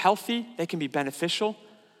all be healthy, they can be beneficial,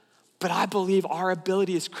 but I believe our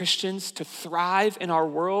ability as Christians to thrive in our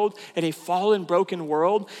world, in a fallen, broken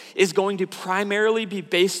world, is going to primarily be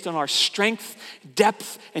based on our strength,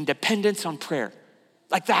 depth, and dependence on prayer.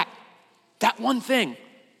 Like that one thing.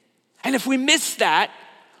 And if we miss that,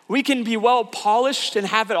 we can be well polished and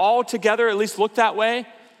have it all together, at least look that way,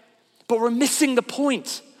 but we're missing the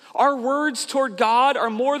point. Our words toward God are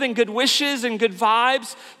more than good wishes and good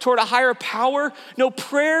vibes toward a higher power. No,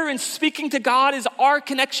 prayer and speaking to God is our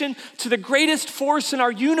connection to the greatest force in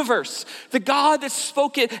our universe, the God that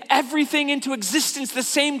spoke everything into existence, the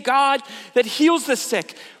same God that heals the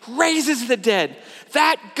sick, raises the dead.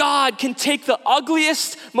 That God can take the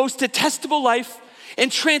ugliest, most detestable life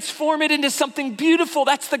and transform it into something beautiful.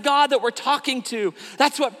 That's the God that we're talking to.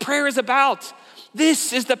 That's what prayer is about.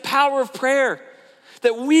 This is the power of prayer,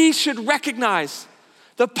 that we should recognize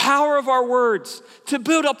the power of our words to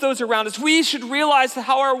build up those around us. We should realize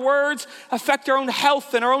how our words affect our own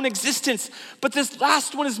health and our own existence. But this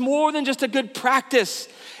last one is more than just a good practice.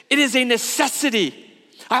 It is a necessity.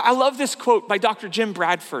 I love this quote by Dr. Jim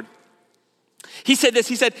Bradford. He said this,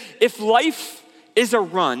 he said, if life is a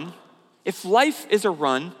run,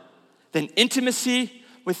 then intimacy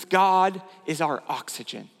with God is our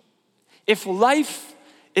oxygen. If life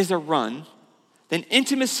is a run, then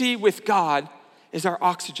intimacy with God is our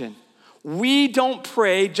oxygen. We don't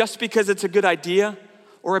pray just because it's a good idea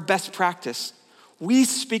or a best practice. We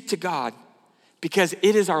speak to God because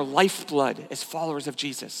it is our lifeblood as followers of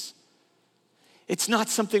Jesus. It's not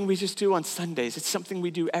something we just do on Sundays. It's something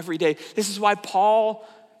we do every day. This is why Paul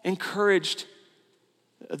encouraged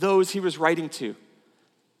those he was writing to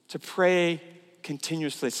pray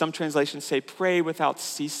continuously. Some translations say pray without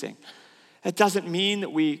ceasing. That doesn't mean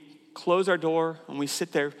that we close our door and we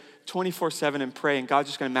sit there 24/7 and pray and God's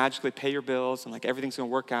just gonna magically pay your bills and like everything's gonna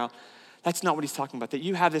work out. That's not what he's talking about. That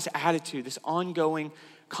you have this attitude, this ongoing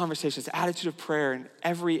conversation, this attitude of prayer in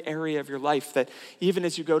every area of your life, that even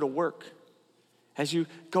as you go to work, as you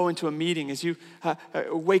go into a meeting, as you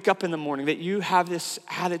wake up in the morning, that you have this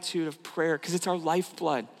attitude of prayer because it's our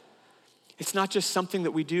lifeblood. It's not just something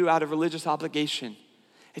that we do out of religious obligation.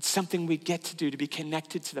 It's something we get to do to be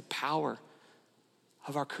connected to the power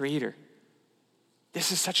of our Creator.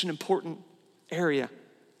 This is such an important area.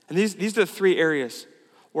 And these are the three areas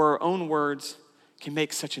where our own words can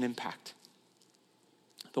make such an impact.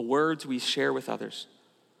 The words we share with others,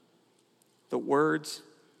 the words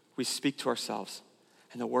we speak to ourselves,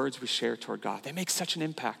 and the words we share toward God. They make such an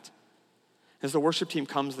impact. As the worship team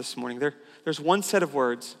comes this morning, there's one set of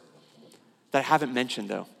words that I haven't mentioned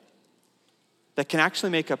though, that can actually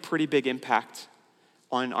make a pretty big impact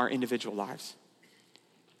on our individual lives.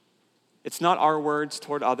 It's not our words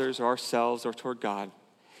toward others or ourselves or toward God.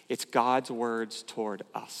 It's God's words toward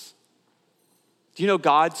us. Do you know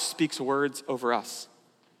God speaks words over us?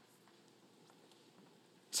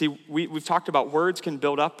 See, we've talked about words can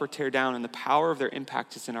build up or tear down, and the power of their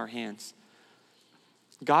impact is in our hands.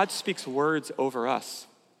 God speaks words over us,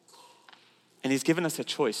 and he's given us a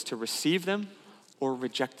choice to receive them or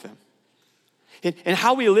reject them. And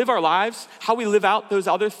how we live our lives, how we live out those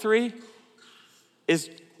other three, is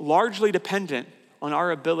largely dependent on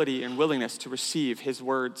our ability and willingness to receive his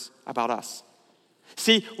words about us.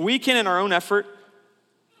 See, we can in our own effort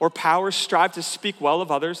or power strive to speak well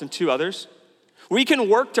of others and to others. We can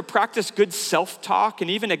work to practice good self-talk and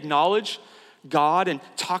even acknowledge God and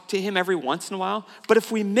talk to him every once in a while. But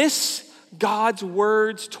if we miss God's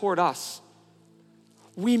words toward us,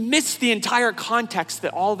 we miss the entire context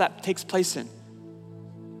that all that takes place in.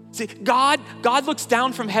 See, God looks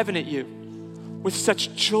down from heaven at you with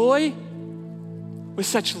such joy, with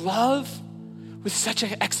such love, with such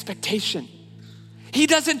an expectation. He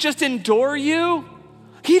doesn't just endure you.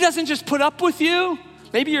 He doesn't just put up with you.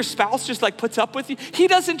 Maybe your spouse just like puts up with you. He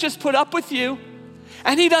doesn't just put up with you.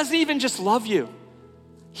 And he doesn't even just love you.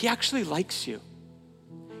 He actually likes you.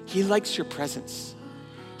 He likes your presence.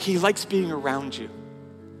 He likes being around you.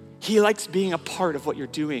 He likes being a part of what you're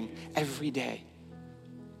doing every day.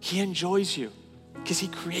 He enjoys you because he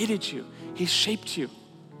created you. He shaped you.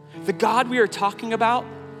 The God we are talking about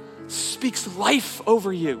speaks life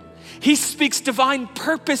over you. He speaks divine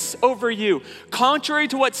purpose over you. Contrary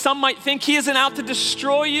to what some might think, he isn't out to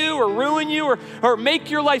destroy you or ruin you or make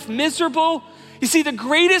your life miserable. You see, the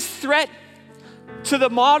greatest threat to the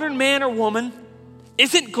modern man or woman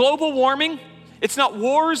isn't global warming. It's not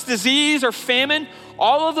wars, disease, or famine.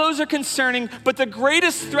 All of those are concerning, but the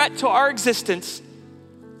greatest threat to our existence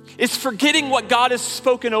is forgetting what God has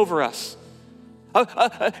spoken over us.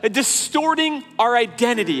 Distorting our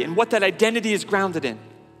identity and what that identity is grounded in.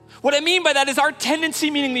 What I mean by that is our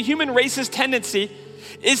tendency, meaning the human race's tendency,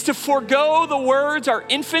 is to forego the words our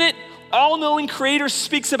infinite, all-knowing Creator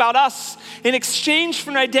speaks about us in exchange for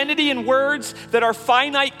an identity and words that our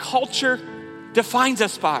finite culture defines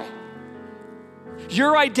us by.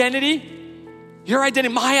 Your identity,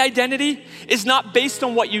 my identity, is not based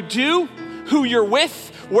on what you do, who you're with,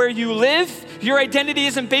 where you live. Your identity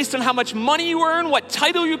isn't based on how much money you earn, what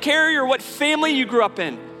title you carry, or what family you grew up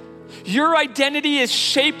in. Your identity is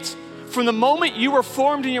shaped from the moment you were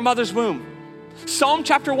formed in your mother's womb. Psalm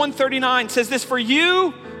chapter 139 says this, "For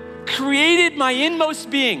you created my inmost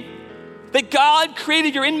being." That God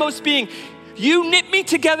created your inmost being. You knit me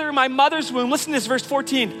together in my mother's womb. Listen to this, verse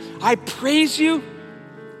 14. "I praise you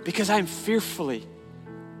because I am fearfully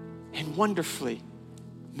and wonderfully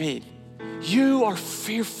made." You are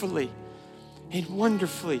fearfully and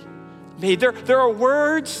wonderfully made. There are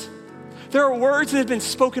words that have been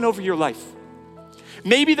spoken over your life.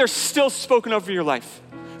 Maybe they're still spoken over your life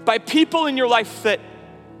by people in your life that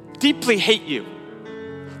deeply hate you,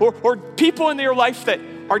 or people in your life that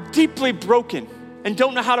are deeply broken and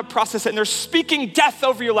don't know how to process it, and they're speaking death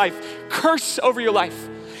over your life, curse over your life.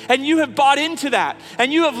 And you have bought into that,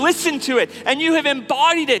 and you have listened to it, and you have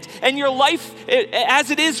embodied it, and your life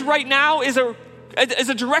as it is right now is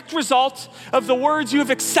a direct result of the words you have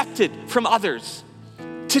accepted from others.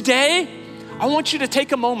 Today, I want you to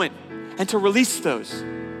take a moment and to release those.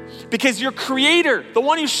 Because your Creator, the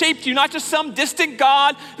one who shaped you, not just some distant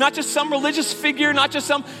God, not just some religious figure, not just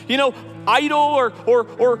some, idol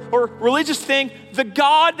or religious thing, the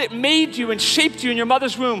God that made you and shaped you in your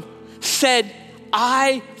mother's womb said,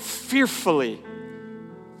 "I fearfully,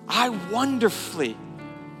 I wonderfully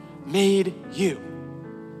made you."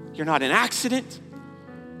 You're not an accident.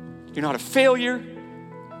 You're not a failure.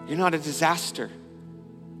 You're not a disaster.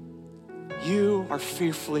 You are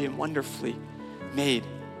fearfully and wonderfully made.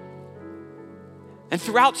 And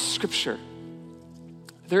throughout Scripture,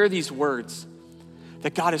 there are these words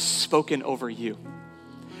that God has spoken over you.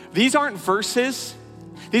 These aren't verses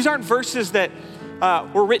that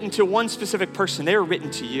were written to one specific person. They were written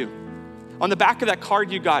to you. On the back of that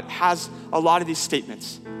card you got has a lot of these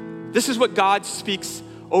statements. This is what God speaks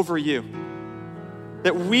over you.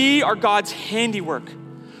 That we are God's handiwork,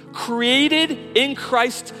 created in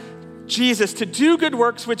Christ Jesus to do good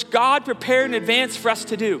works which God prepared in advance for us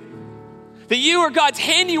to do. That you are God's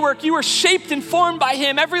handiwork. You are shaped and formed by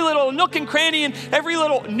Him. Every little nook and cranny and every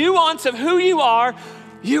little nuance of who you are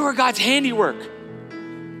God's handiwork.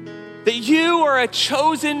 That you are a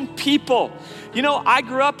chosen people. I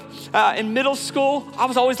grew up in middle school. I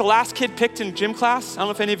was always the last kid picked in gym class. I don't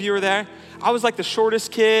know if any of you were there. I was like the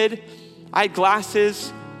shortest kid. I had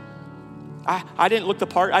glasses. I didn't look the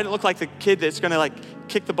part. I didn't look like the kid that's gonna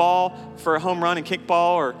kick the ball for a home run in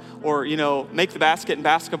kickball or make the basket in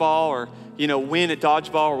basketball or win at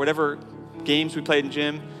dodgeball or whatever games we played in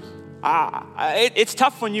gym. It's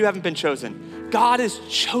tough when you haven't been chosen. God is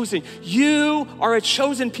chosen. You are a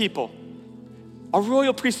chosen people, a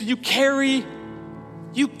royal priesthood. You carry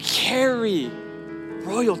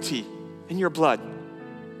royalty in your blood.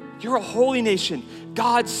 You're a holy nation,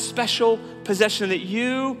 God's special possession, that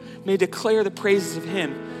you may declare the praises of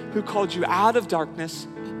Him who called you out of darkness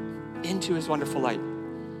into His wonderful light.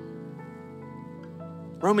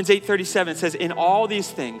 Romans 8:37 says, "In all these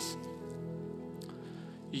things,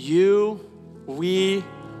 we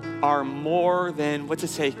are more than," what's it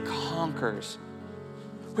say? Conquerors.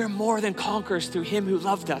 We're more than conquerors through Him who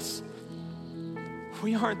loved us.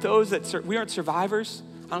 We aren't we aren't survivors.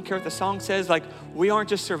 I don't care what the song says. We aren't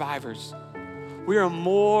just survivors. We are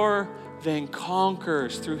more than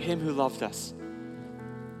conquerors through Him who loved us.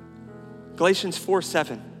 Galatians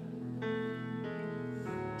 4:7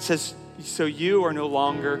 says, so you are no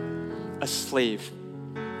longer a slave,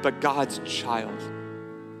 but God's child.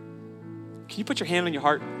 Can you put your hand on your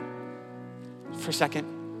heart for a second?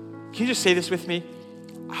 Can you just say this with me?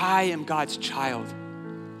 I am God's child.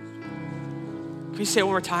 Can you say it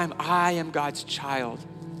one more time? I am God's child.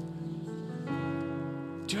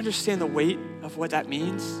 Do you understand the weight of what that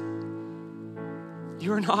means?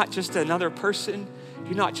 You're not just another person.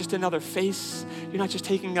 You're not just another face. You're not just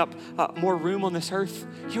taking up more room on this earth.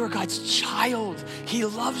 You are God's child. He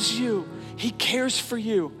loves you. He cares for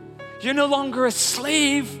you. You're no longer a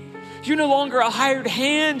slave. You're no longer a hired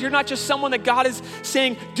hand. You're not just someone that God is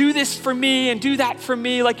saying, do this for me and do that for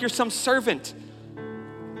me, like you're some servant.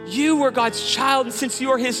 You are God's child, and since you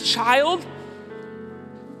are his child,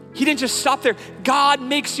 he didn't just stop there. God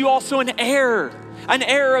makes you also an heir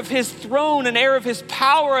of his throne, an heir of his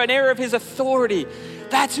power, an heir of his authority.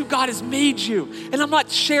 That's who God has made you. And I'm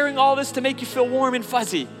not sharing all this to make you feel warm and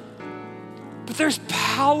fuzzy. But there's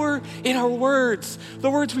power in our words,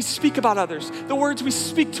 the words we speak about others, the words we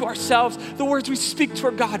speak to ourselves, the words we speak to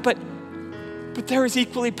our God. But there is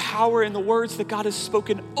equally power in the words that God has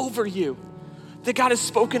spoken over you, that God has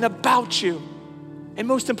spoken about you, and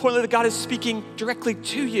most importantly, that God is speaking directly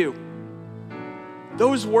to you.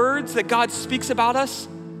 Those words that God speaks about us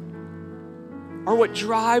are what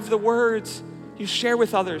drive the words you share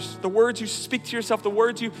with others, the words you speak to yourself, the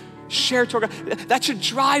words you share to our God. That should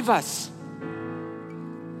drive us.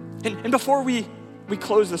 And before we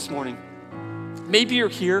close this morning, maybe you're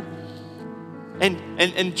here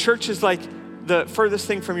and church is like the furthest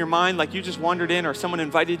thing from your mind, like you just wandered in or someone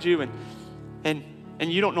invited you and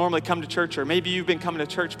you don't normally come to church, or maybe you've been coming to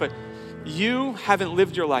church, but you haven't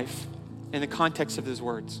lived your life in the context of his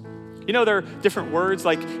words. You know, there are different words,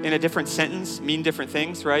 like in a different sentence, mean different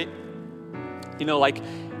things, right? You know, like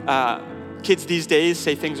kids these days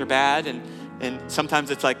say things are bad, and sometimes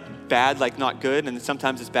it's like bad, like not good, and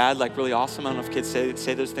sometimes it's bad, like really awesome. I don't know if kids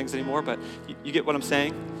say those things anymore, but you get what I'm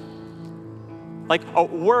saying? Like a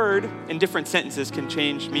word in different sentences can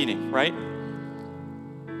change meaning, right?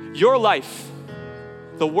 Your life,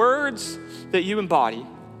 the words that you embody,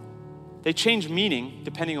 they change meaning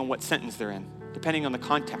depending on what sentence they're in, depending on the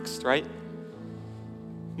context, right?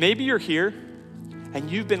 Maybe you're here and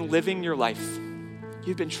you've been living your life.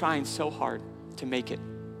 You've been trying so hard to make it.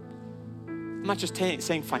 I'm not just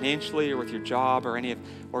saying financially or with your job or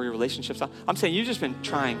or your relationships. I'm saying you've just been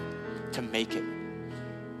trying to make it.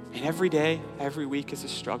 And every day, every week is a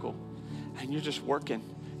struggle. And you're just working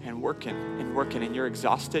and working and working, and you're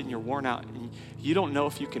exhausted and you're worn out and you don't know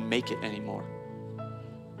if you can make it anymore.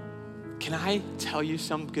 Can I tell you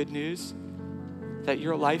some good news? That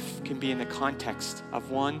your life can be in the context of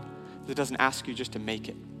one that doesn't ask you just to make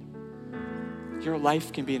it. Your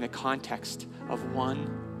life can be in the context of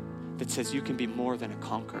one that says you can be more than a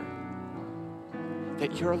conqueror.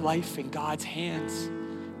 That your life in God's hands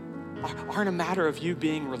aren't a matter of you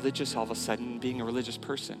being religious all of a sudden, being a religious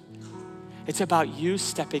person. It's about you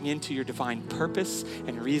stepping into your divine purpose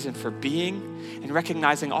and reason for being and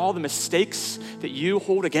recognizing all the mistakes that you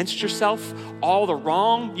hold against yourself, all the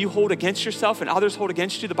wrong you hold against yourself and others hold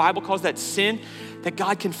against you. The Bible calls that sin, that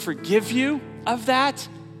God can forgive you of that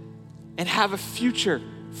and have a future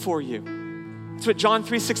for you. That's what John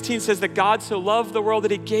 3:16 says, that God so loved the world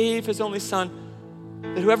that he gave his only son,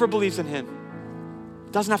 that whoever believes in him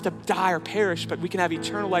doesn't have to die or perish, but we can have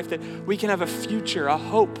eternal life, that we can have a future, a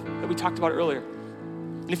hope that we talked about earlier.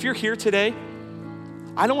 And if you're here today,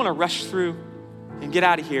 I don't want to rush through and get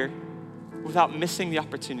out of here without missing the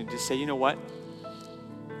opportunity to say, you know what?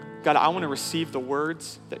 God, I want to receive the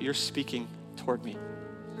words that you're speaking toward me.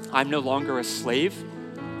 I'm no longer a slave.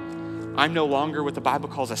 I'm no longer what the Bible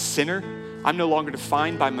calls a sinner. I'm no longer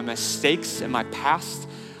defined by my mistakes and my past.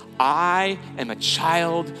 I am a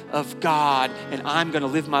child of God, and I'm going to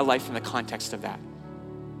live my life in the context of that.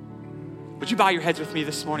 Would you bow your heads with me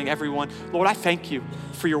this morning, everyone? Lord, I thank you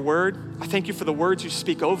for your word. I thank you for the words you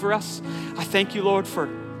speak over us. I thank you, Lord, for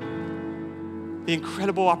the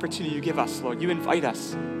incredible opportunity you give us, Lord. You invite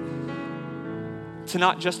us to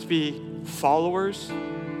not just be followers,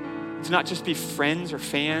 to not just be friends or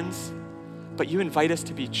fans, but you invite us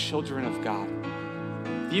to be children of God.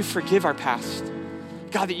 You forgive our past.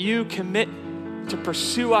 God, that you commit to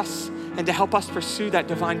pursue us and to help us pursue that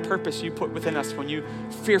divine purpose you put within us when you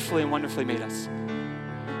fearfully and wonderfully made us.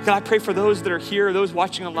 God, I pray for those that are here, those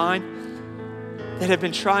watching online, that have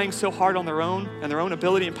been trying so hard on their own and their own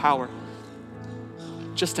ability and power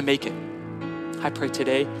just to make it. I pray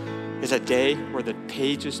today is a day where the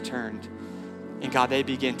page is turned And God, they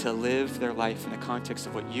begin to live their life in the context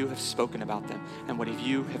of what you have spoken about them and what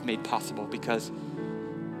you have made possible because,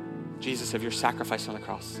 Jesus, of your sacrifice on the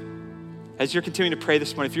cross. As you're continuing to pray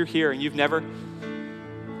this morning, if you're here and you've never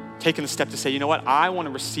taken the step to say, you know what, I want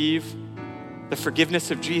to receive the forgiveness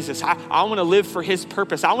of Jesus. I want to live for his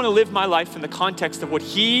purpose. I want to live my life in the context of what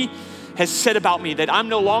he has said about me, that I'm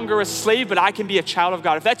no longer a slave, but I can be a child of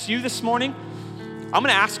God. If that's you this morning, I'm going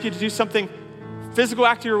to ask you to do something physical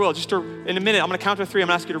act of your will. In a minute, I'm going to count to 3. I'm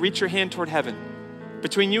going to ask you to reach your hand toward heaven.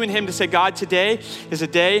 Between you and him to say, God, today is a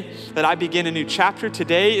day that I begin a new chapter.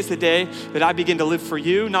 Today is the day that I begin to live for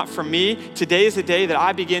you, not for me. Today is the day that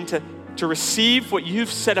I begin to receive what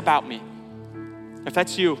you've said about me. If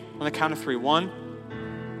that's you, on the count of 3. 1,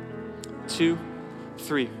 2,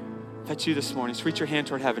 3. If that's you this morning, just reach your hand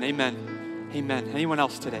toward heaven. Amen. Amen. Anyone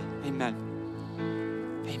else today? Amen.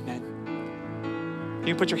 Amen. You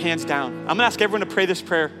can put your hands down. I'm going to ask everyone to pray this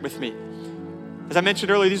prayer with me. As I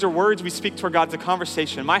mentioned earlier, these are words we speak toward God. It's a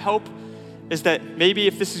conversation. My hope is that maybe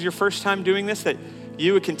if this is your first time doing this, that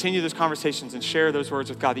you would continue those conversations and share those words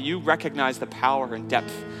with God, that you recognize the power and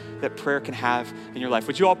depth that prayer can have in your life.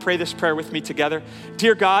 Would you all pray this prayer with me together?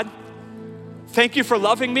 Dear God, thank you for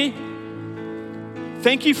loving me.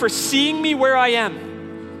 Thank you for seeing me where I am.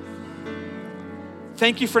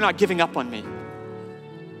 Thank you for not giving up on me.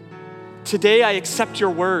 Today, I accept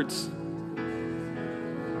your words.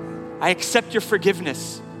 I accept your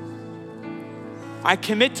forgiveness. I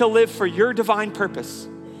commit to live for your divine purpose.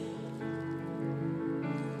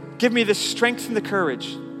 Give me the strength and the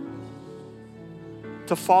courage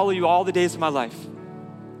to follow you all the days of my life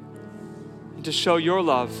and to show your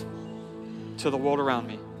love to the world around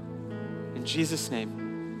me. In Jesus'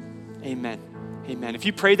 name, amen. Amen. If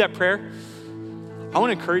you prayed that prayer, I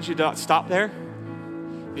want to encourage you to not stop there.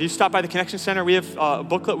 If you stop by the Connection Center, we have a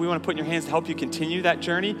booklet we want to put in your hands to help you continue that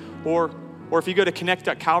journey. Or if you go to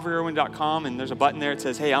connect.calvaryirwin.com and there's a button there that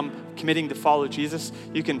says, hey, I'm committing to follow Jesus,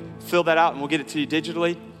 you can fill that out and we'll get it to you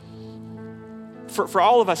digitally. For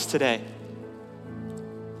all of us today,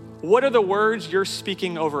 what are the words you're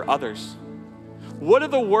speaking over others? What are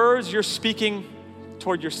the words you're speaking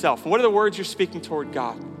toward yourself? What are the words you're speaking toward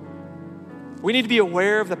God? We need to be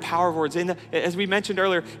aware of the power of words. As we mentioned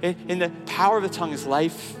earlier, in the power of the tongue is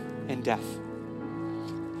life and death.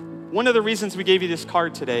 One of the reasons we gave you this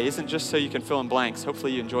card today isn't just so you can fill in blanks.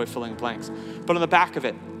 Hopefully you enjoy filling in blanks. But on the back of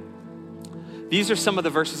it, these are some of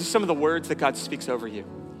the verses, these are some of the words that God speaks over you.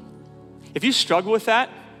 If you struggle with that,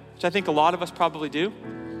 which I think a lot of us probably do,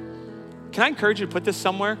 can I encourage you to put this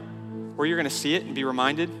somewhere where you're going to see it and be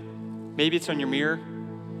reminded? Maybe it's on your mirror.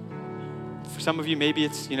 For some of you, maybe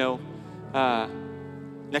it's,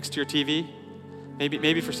 next to your TV.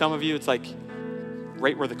 Maybe for some of you, it's like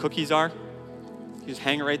right where the cookies are. You just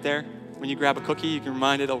hang it right there. When you grab a cookie, you can be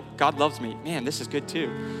reminded, oh, God loves me. Man, this is good too.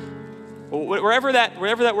 Well, wherever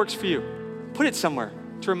that works for you, put it somewhere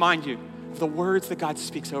to remind you of the words that God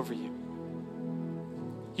speaks over you.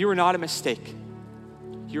 You are not a mistake.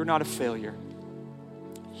 You're not a failure.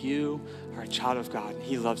 You are a child of God, and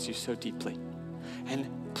he loves you so deeply.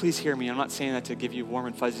 And please hear me. I'm not saying that to give you warm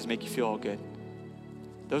and fuzzies, make you feel all good.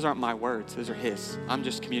 Those aren't my words. Those are his. I'm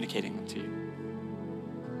just communicating them to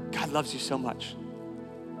you. God loves you so much.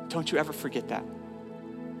 Don't you ever forget that.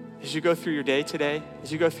 As you go through your day today,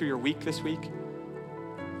 as you go through your week this week,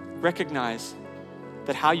 recognize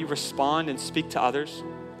that how you respond and speak to others,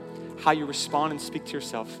 how you respond and speak to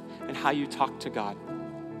yourself, and how you talk to God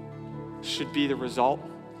should be the result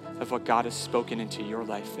of what God has spoken into your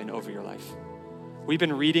life and over your life. We've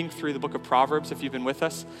been reading through the book of Proverbs, if you've been with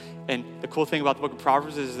us. And the cool thing about the book of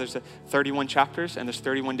Proverbs is there's 31 chapters and there's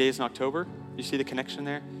 31 days in October. You see the connection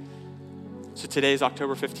there? So today is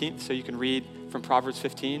October 15th, so you can read from Proverbs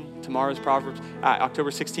 15. Tomorrow's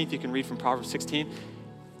October 16th, you can read from Proverbs 16.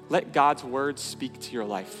 Let God's words speak to your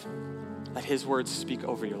life. Let his words speak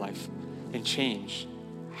over your life and change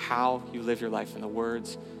how you live your life and the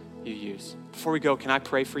words you use. Before we go, can I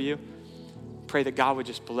pray for you? Pray that God would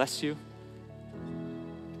just bless you.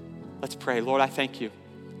 Let's pray. Lord, I thank you.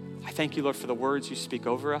 I thank you, Lord, for the words you speak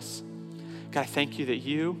over us. God, I thank you that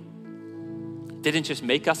you didn't just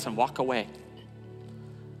make us and walk away,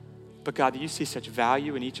 but God, that you see such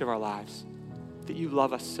value in each of our lives, that you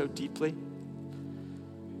love us so deeply.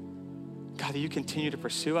 God, that you continue to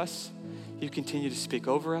pursue us. You continue to speak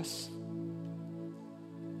over us.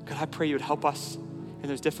 God, I pray you would help us in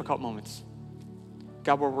those difficult moments.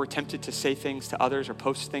 God, where we're tempted to say things to others or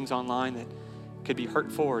post things online that could be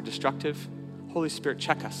hurtful or destructive. Holy Spirit,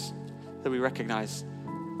 check us that we recognize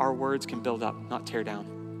our words can build up, not tear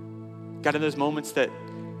down. God, in those moments that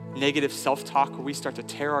negative self-talk where we start to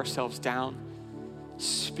tear ourselves down,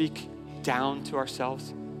 speak down to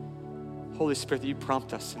ourselves, Holy Spirit, that you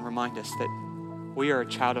prompt us and remind us that we are a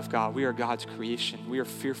child of God. We are God's creation. We are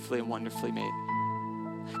fearfully and wonderfully made.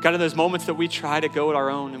 God, in those moments that we try to go it our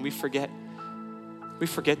own and we forget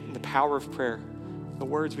the power of prayer, the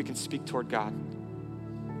words we can speak toward God.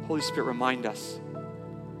 Holy Spirit, remind us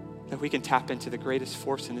that we can tap into the greatest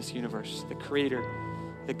force in this universe, the Creator,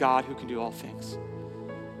 the God who can do all things.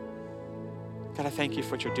 God, I thank you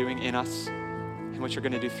for what you're doing in us and what you're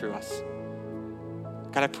going to do through us.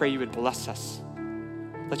 God, I pray you would bless us.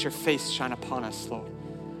 Let your face shine upon us, Lord.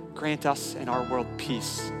 Grant us and our world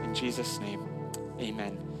peace. In Jesus' name,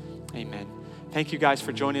 amen. Amen. Thank you guys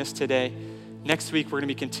for joining us today. Next week, we're going to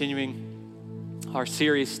be continuing our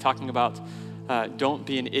series talking about don't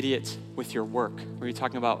be an idiot with your work. We're going to be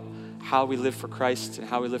talking about how we live for Christ and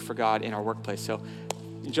how we live for God in our workplace. So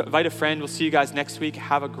invite a friend. We'll see you guys next week.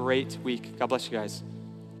 Have a great week. God bless you guys.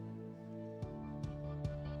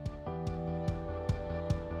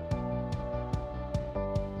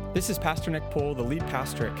 This is Pastor Nick Pohl, the lead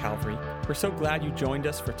pastor at Calvary. We're so glad you joined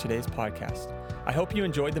us for today's podcast. I hope you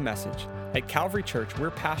enjoyed the message. At Calvary Church,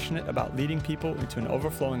 we're passionate about leading people into an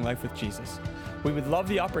overflowing life with Jesus. We would love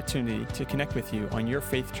the opportunity to connect with you on your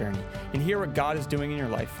faith journey and hear what God is doing in your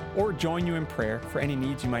life, or join you in prayer for any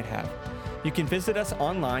needs you might have. You can visit us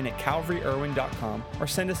online at calvaryirwin.com or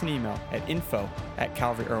send us an email at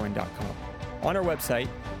info@calvaryirwin.com. On our website,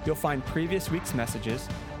 you'll find previous week's messages,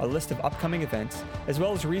 a list of upcoming events, as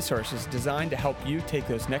well as resources designed to help you take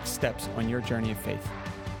those next steps on your journey of faith.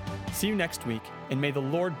 See you next week, and may the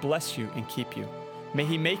Lord bless you and keep you. May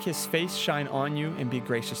he make his face shine on you and be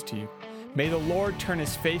gracious to you. May the Lord turn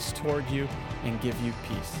his face toward you and give you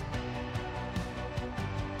peace.